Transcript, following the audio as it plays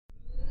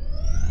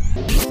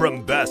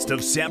From Best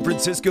of San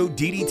Francisco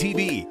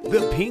DDTV,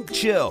 The Pink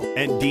Chill,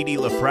 and Didi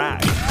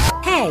LaFrac.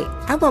 Hey,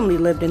 I've only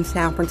lived in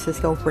San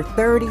Francisco for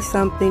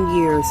 30-something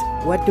years.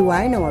 What do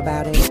I know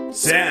about it?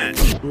 San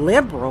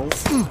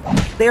Liberals?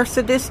 They're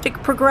sadistic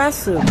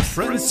progressives.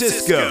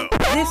 Francisco.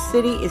 This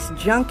city is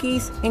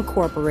Junkies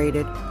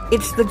Incorporated.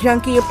 It's the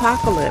junkie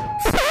apocalypse.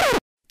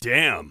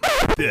 Damn,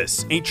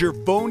 this ain't your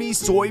phony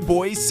soy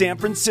boy San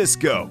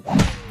Francisco.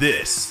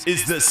 This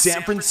is the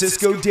San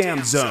Francisco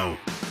Dam Zone.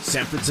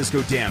 San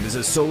Francisco Dam is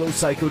a solo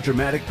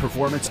psychodramatic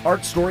performance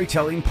art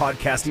storytelling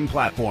podcasting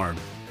platform.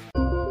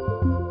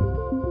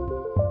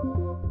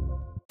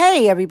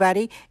 Hey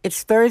everybody,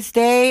 it's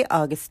Thursday,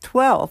 August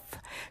 12th,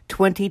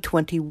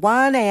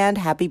 2021, and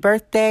happy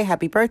birthday.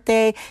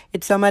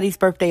 It's somebody's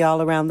birthday all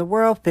around the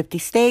world, 50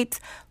 states,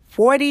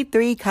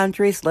 43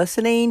 countries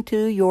listening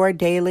to your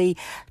daily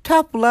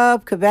tough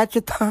love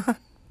kvetchathon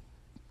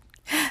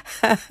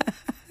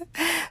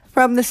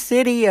from the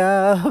city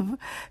of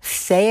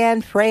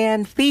San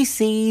Fran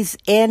Feces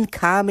in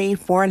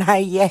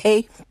California.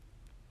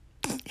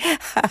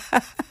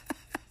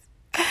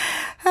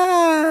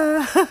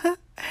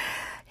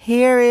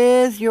 Here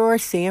is your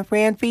San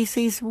Fran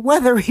Feces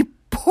weather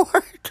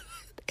report.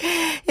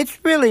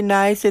 It's really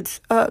nice. It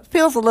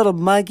feels a little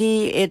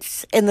muggy.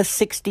 It's in the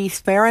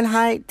 60s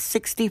Fahrenheit,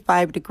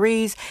 65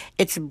 degrees.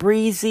 It's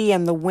breezy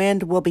and the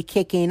wind will be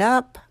kicking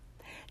up.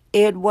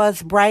 It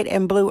was bright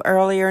and blue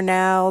earlier.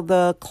 Now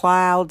the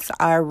clouds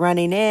are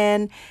running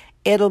in.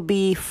 It'll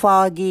be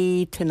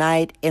foggy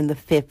tonight in the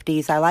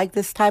 50s. I like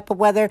this type of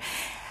weather.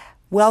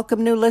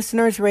 Welcome new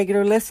listeners,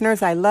 regular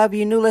listeners. I love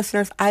you. New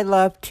listeners, I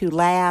love to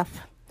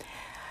laugh.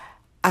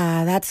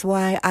 That's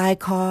why I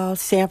call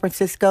San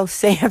Francisco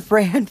San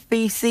Fran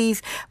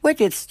Feces,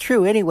 which is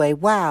true anyway.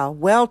 Wow.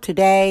 Well,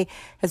 today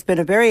has been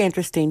a very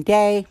interesting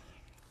day.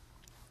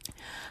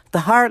 The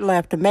heart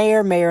left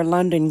Mayor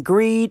London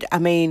Breed.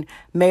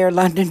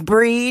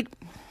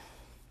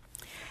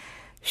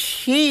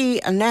 She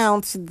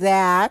announced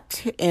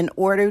that in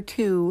order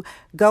to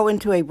go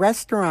into a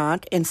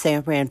restaurant in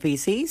San Fran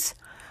Feces,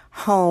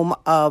 home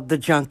of the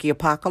junkie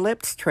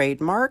apocalypse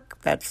trademark.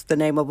 That's the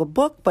name of a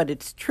book, but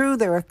it's true.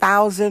 There are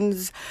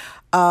thousands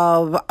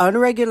of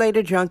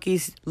unregulated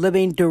junkies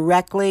living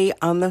directly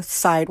on the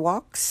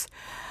sidewalks.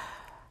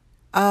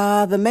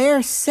 The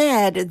mayor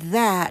said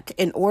that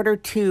in order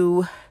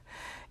to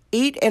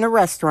eat in a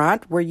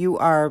restaurant where you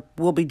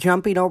will be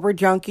jumping over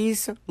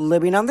junkies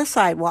living on the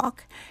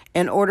sidewalk,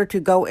 in order to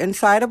go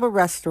inside of a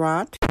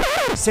restaurant.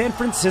 San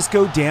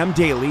Francisco Dam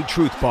Daily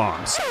Truth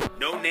Bombs.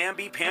 No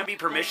namby-pamby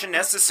permission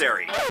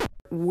necessary.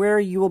 Where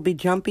you will be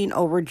jumping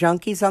over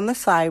junkies on the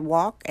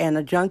sidewalk, and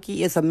a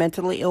junkie is a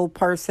mentally ill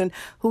person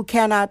who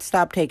cannot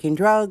stop taking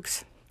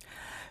drugs.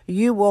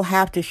 You will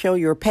have to show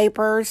your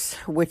papers,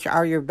 which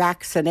are your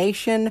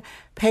vaccination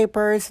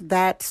papers.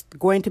 That's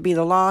going to be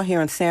the law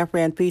here in San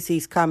Fran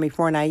Feces,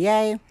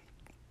 California.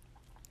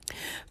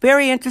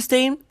 Very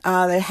interesting.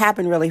 It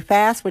happened really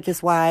fast, which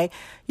is why,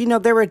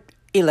 there were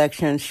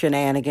election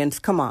shenanigans.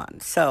 Come on.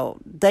 So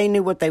they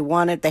knew what they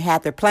wanted. They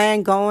had their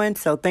plan going.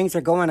 So things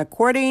are going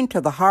according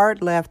to the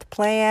hard left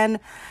plan.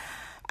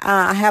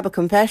 I have a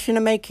confession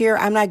to make here.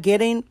 I'm not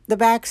getting the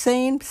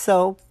vaccine.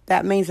 So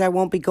that means I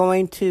won't be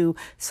going to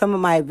some of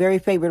my very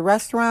favorite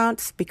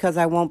restaurants because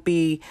I won't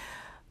be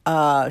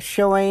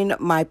showing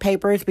my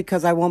papers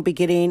because I won't be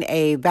getting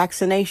a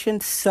vaccination.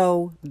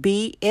 So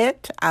be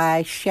it.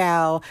 I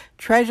shall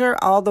treasure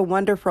all the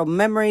wonderful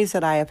memories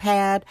that I have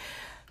had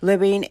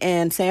living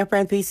in San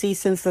Fran Feces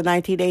since the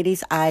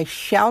 1980s. I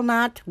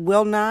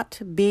will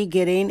not be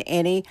getting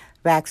any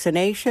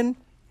vaccination.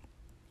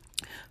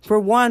 For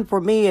one,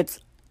 for me, it's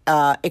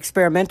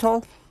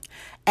experimental.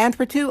 And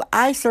for two,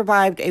 I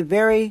survived a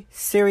very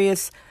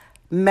serious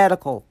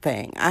medical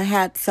thing. I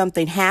had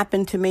something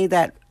happen to me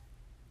that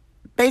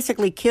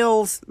basically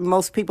kills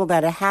most people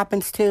that it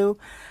happens to.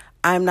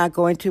 I'm not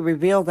going to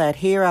reveal that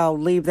here. I'll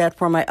leave that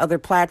for my other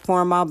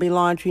platform I'll be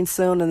launching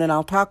soon, and then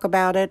I'll talk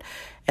about it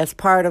as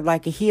part of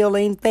like a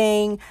healing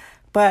thing.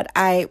 But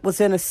I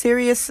was in a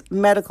serious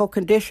medical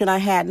condition. I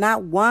had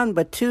not one,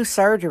 but two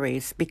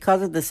surgeries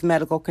because of this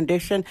medical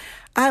condition.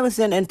 I was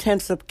in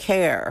intensive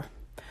care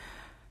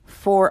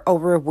for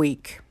over a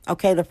week.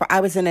 Okay, I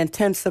was in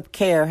intensive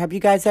care. Have you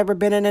guys ever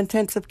been in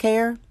intensive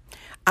care?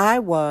 I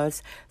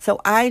was. So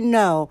I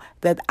know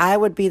that I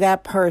would be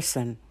that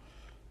person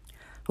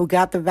who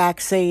got the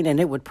vaccine and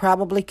it would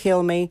probably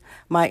kill me.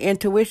 My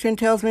intuition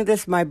tells me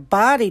this. My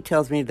body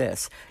tells me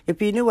this.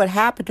 If you knew what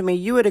happened to me,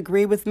 you would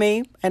agree with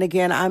me. And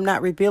again, I'm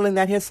not revealing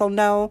that here. So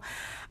no,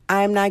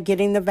 I'm not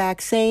getting the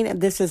vaccine.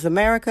 This is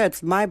America.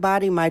 It's my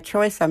body, my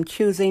choice. I'm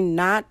choosing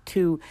not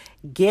to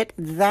get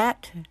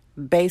that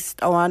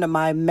based on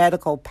my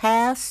medical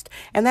past.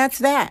 And that's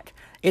that.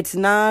 It's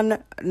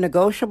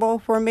non-negotiable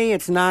for me.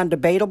 It's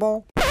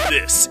non-debatable.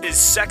 This is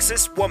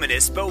sexist,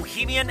 womanist,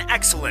 bohemian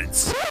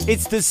excellence.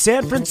 It's the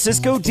San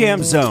Francisco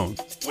Dam Zone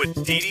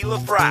with Didi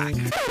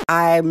LaFrac.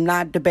 I'm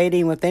not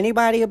debating with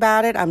anybody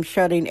about it. I'm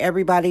shutting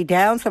everybody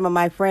down. Some of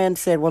my friends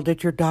said, well,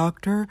 did your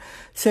doctor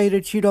say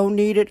that you don't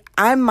need it?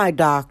 I'm my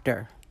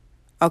doctor.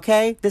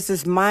 Okay? This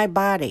is my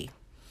body.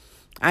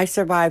 I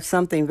survived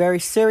something very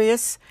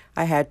serious.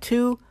 I had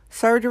 2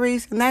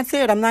 surgeries, and that's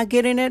it. I'm not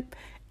getting it.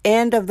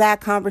 End of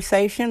that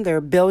conversation. There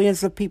are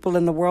billions of people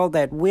in the world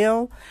that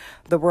will.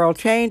 The world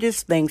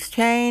changes, things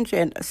change,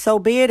 and so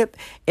be it.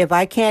 If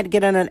I can't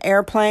get on an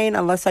airplane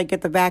unless I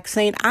get the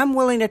vaccine, I'm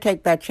willing to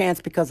take that chance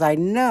because I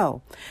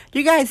know. Do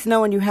you guys know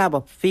when you have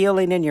a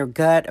feeling in your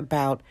gut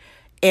about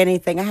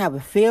anything? I have a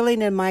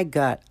feeling in my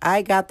gut.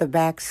 I got the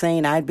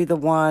vaccine, I'd be the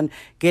one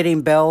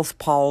getting Bell's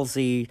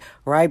palsy,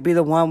 or I'd be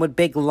the one with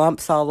big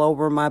lumps all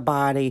over my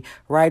body,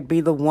 or I'd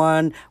be the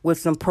one with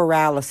some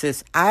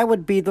paralysis. I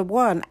would be the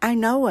one. I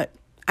know it.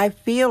 I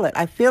feel it.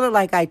 I feel it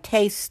like I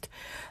taste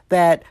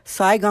that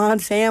Saigon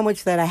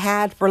sandwich that I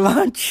had for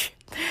lunch.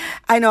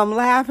 I know I'm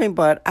laughing,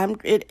 but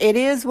it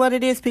is what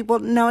it is, people.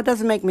 No, it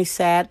doesn't make me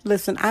sad.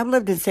 Listen, I've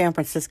lived in San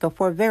Francisco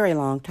for a very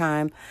long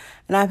time,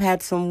 and I've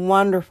had some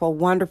wonderful,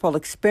 wonderful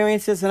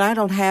experiences, and I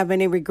don't have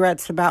any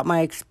regrets about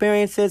my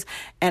experiences,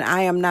 and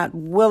I am not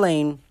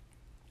willing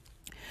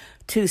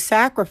to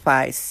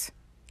sacrifice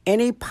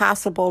any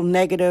possible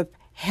negative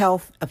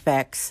health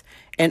effects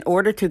in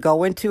order to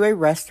go into a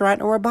restaurant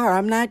or a bar.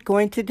 I'm not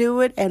going to do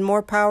it, and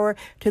more power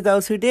to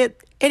those who did.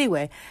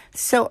 Anyway,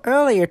 so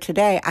earlier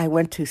today, I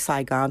went to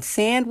Saigon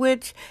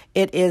Sandwich.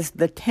 It is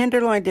the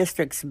Tenderloin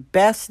District's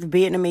best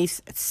Vietnamese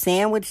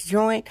sandwich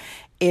joint.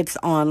 It's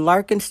on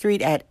Larkin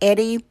Street at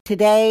Eddy.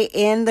 Today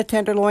in the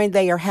Tenderloin,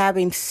 they are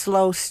having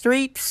slow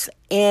streets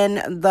in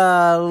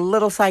the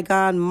Little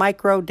Saigon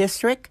micro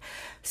district.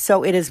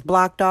 So it is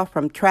blocked off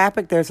from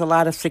traffic. There's a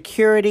lot of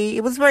security.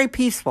 It was very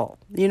peaceful.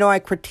 You know, I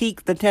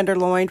critiqued the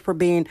Tenderloin for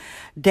being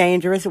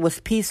dangerous. It was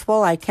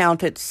peaceful. I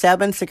counted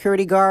 7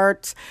 security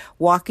guards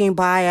walking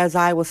by as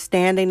I was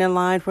standing in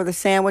line for the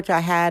sandwich.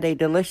 I had a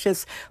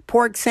delicious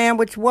pork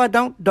sandwich. What?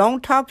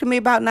 Don't talk to me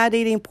about not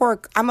eating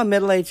pork. I'm a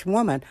middle-aged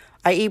woman.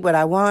 I eat what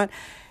I want.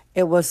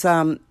 It was,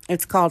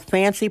 it's called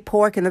fancy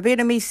pork. And the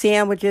Vietnamese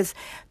sandwiches,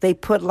 they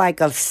put like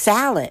a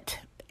salad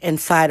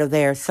inside of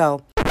there.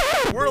 So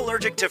we're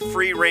allergic to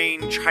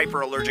free-range,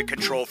 hyper-allergic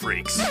control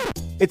freaks.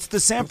 It's the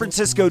San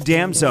Francisco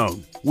Dam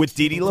Zone with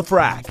Dee Dee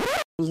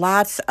LaFrac.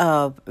 Lots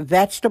of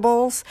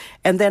vegetables.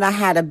 And then I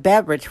had a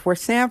beverage for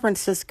San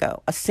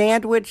Francisco. A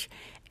sandwich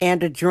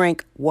and a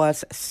drink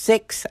was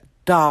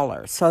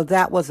 $6. So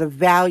that was a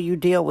value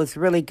deal. It was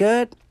really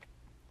good.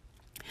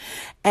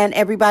 And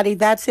everybody,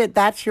 that's it.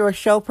 That's your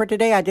show for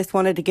today. I just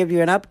wanted to give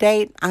you an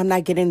update. I'm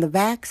not getting the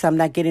vax. I'm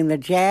not getting the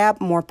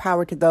jab. More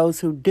power to those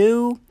who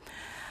do.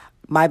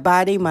 My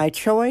body, my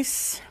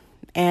choice.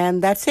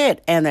 And that's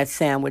it. And that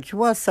sandwich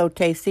was so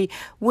tasty.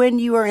 When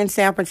you are in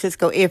San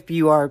Francisco, if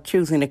you are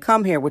choosing to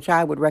come here, which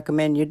I would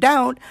recommend you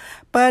don't,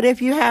 but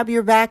if you have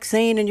your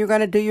vaccine and you're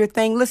going to do your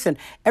thing, listen,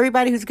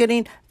 everybody who's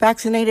getting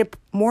vaccinated,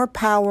 more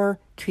power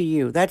to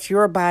you. That's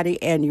your body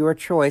and your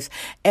choice.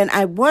 And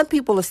I want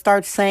people to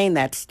start saying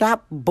that.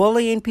 Stop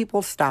bullying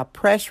people. Stop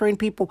pressuring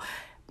people.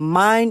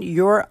 Mind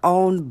your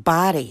own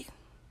body.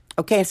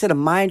 Okay, instead of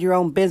mind your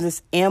own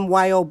business,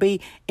 MYOB,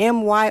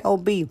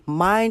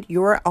 mind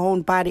your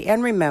own body.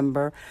 And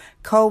remember,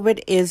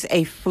 COVID is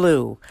a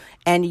flu.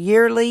 And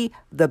yearly,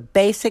 the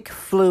basic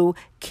flu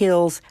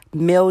kills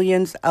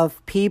millions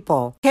of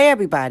people. Hey,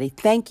 everybody,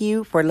 thank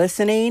you for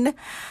listening.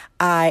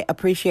 I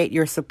appreciate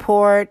your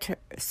support,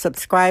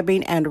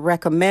 subscribing, and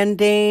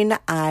recommending.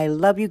 I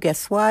love you.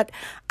 Guess what?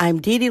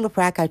 I'm Dee Dee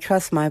LaFrac. I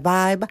trust my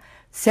vibe.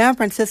 San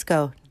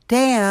Francisco,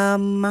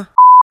 damn.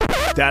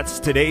 That's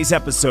today's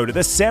episode of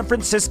the San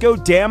Francisco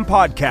Dam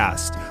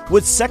Podcast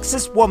with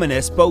sexist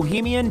womanist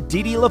bohemian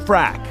Dee Dee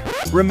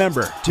LaFrac.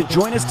 Remember to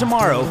join us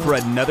tomorrow for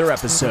another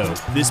episode.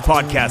 This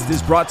podcast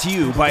is brought to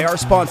you by our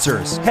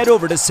sponsors. Head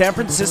over to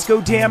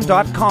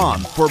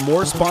sanfranciscodam.com for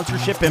more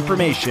sponsorship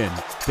information.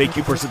 Thank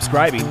you for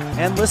subscribing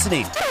and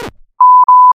listening.